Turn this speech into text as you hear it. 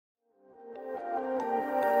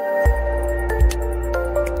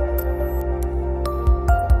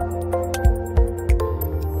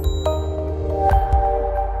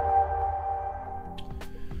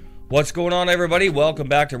What's going on, everybody? Welcome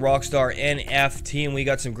back to Rockstar NFT, and we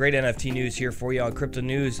got some great NFT news here for you on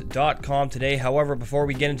cryptonews.com today. However, before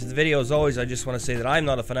we get into the video, as always, I just want to say that I'm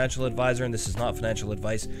not a financial advisor and this is not financial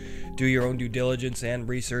advice. Do your own due diligence and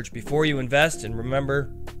research before you invest, and remember,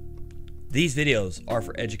 these videos are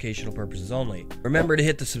for educational purposes only. Remember to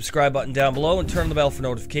hit the subscribe button down below and turn the bell for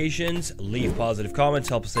notifications. Leave positive comments,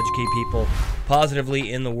 help us educate people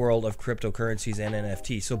positively in the world of cryptocurrencies and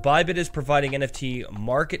NFT. So Bybit is providing NFT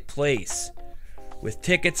Marketplace with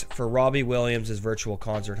tickets for Robbie Williams' virtual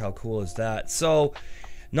concert. How cool is that? So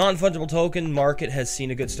non-fungible token market has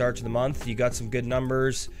seen a good start to the month. You got some good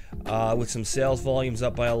numbers with some sales volumes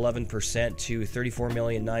up by 11% to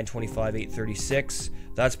 34,925,836.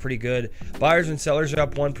 That's pretty good. Buyers and sellers are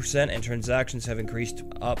up 1% and transactions have increased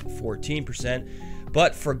up 14%.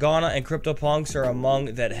 But Fragana and CryptoPunks are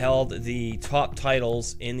among that held the top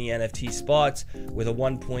titles in the NFT spots with a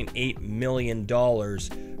 $1.8 million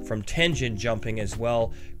from Tenjin jumping as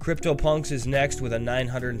well. CryptoPunks is next with a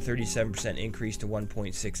 937% increase to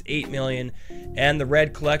 1.68 million. And the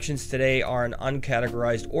red collections today are an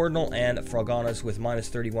uncategorized ordinal and Fraganas with minus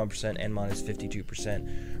 31% and minus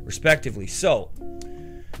 52% respectively. So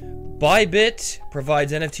Bybit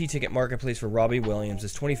provides NFT Ticket Marketplace for Robbie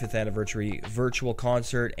Williams' 25th anniversary virtual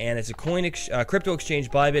concert, and it's a crypto exchange.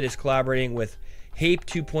 Bybit is collaborating with Hape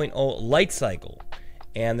 2.0 Lightcycle,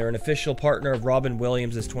 and they're an official partner of Robbie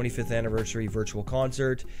Williams' 25th anniversary virtual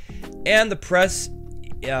concert. And the press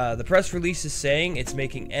release is saying it's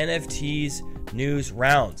making NFTs news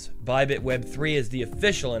rounds. Bybit Web3 is the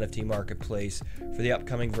official NFT marketplace for the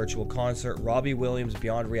upcoming virtual concert, Robbie Williams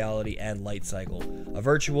Beyond Reality and Lightcycle, a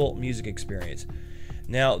virtual music experience.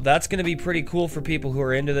 Now, that's going to be pretty cool for people who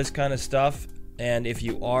are into this kind of stuff. And if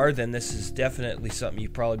you are, then this is definitely something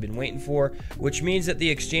you've probably been waiting for, which means that the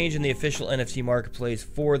exchange and the official NFT marketplace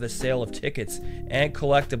for the sale of tickets and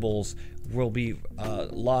collectibles will be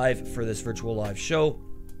live for this virtual live show.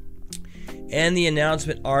 And the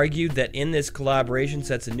announcement argued that in this collaboration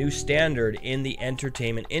sets a new standard in the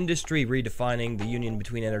entertainment industry, redefining the union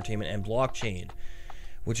between entertainment and blockchain,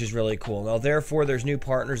 which is really cool. Now, therefore, there's new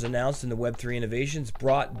partners announced in the Web3 innovations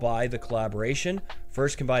brought by the collaboration.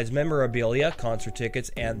 First combines memorabilia, concert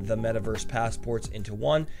tickets, and the metaverse passports into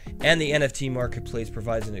one. And the NFT marketplace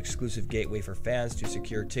provides an exclusive gateway for fans to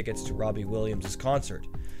secure tickets to Robbie Williams' concert.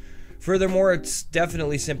 Furthermore, it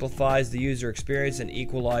definitely simplifies the user experience and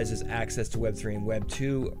equalizes access to Web3 and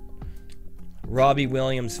Web2 Robbie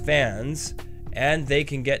Williams fans, and they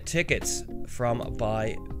can get tickets from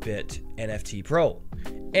Bybit NFT Pro.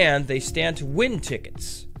 And they stand to win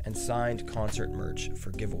tickets and signed concert merch for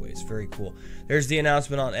giveaways. Very cool. There's the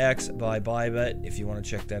announcement on X by Bybit, if you want to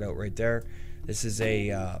check that out right there. This is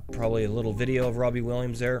probably a little video of Robbie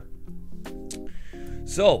Williams there.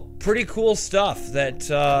 So, pretty cool stuff that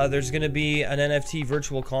there's going to be an NFT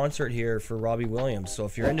virtual concert here for Robbie Williams. So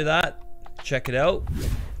if you're into that, check it out.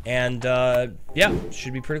 And yeah,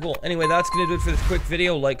 should be pretty cool. Anyway, that's going to do it for this quick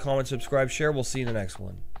video. Like, comment, subscribe, share. We'll see you in the next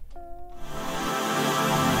one.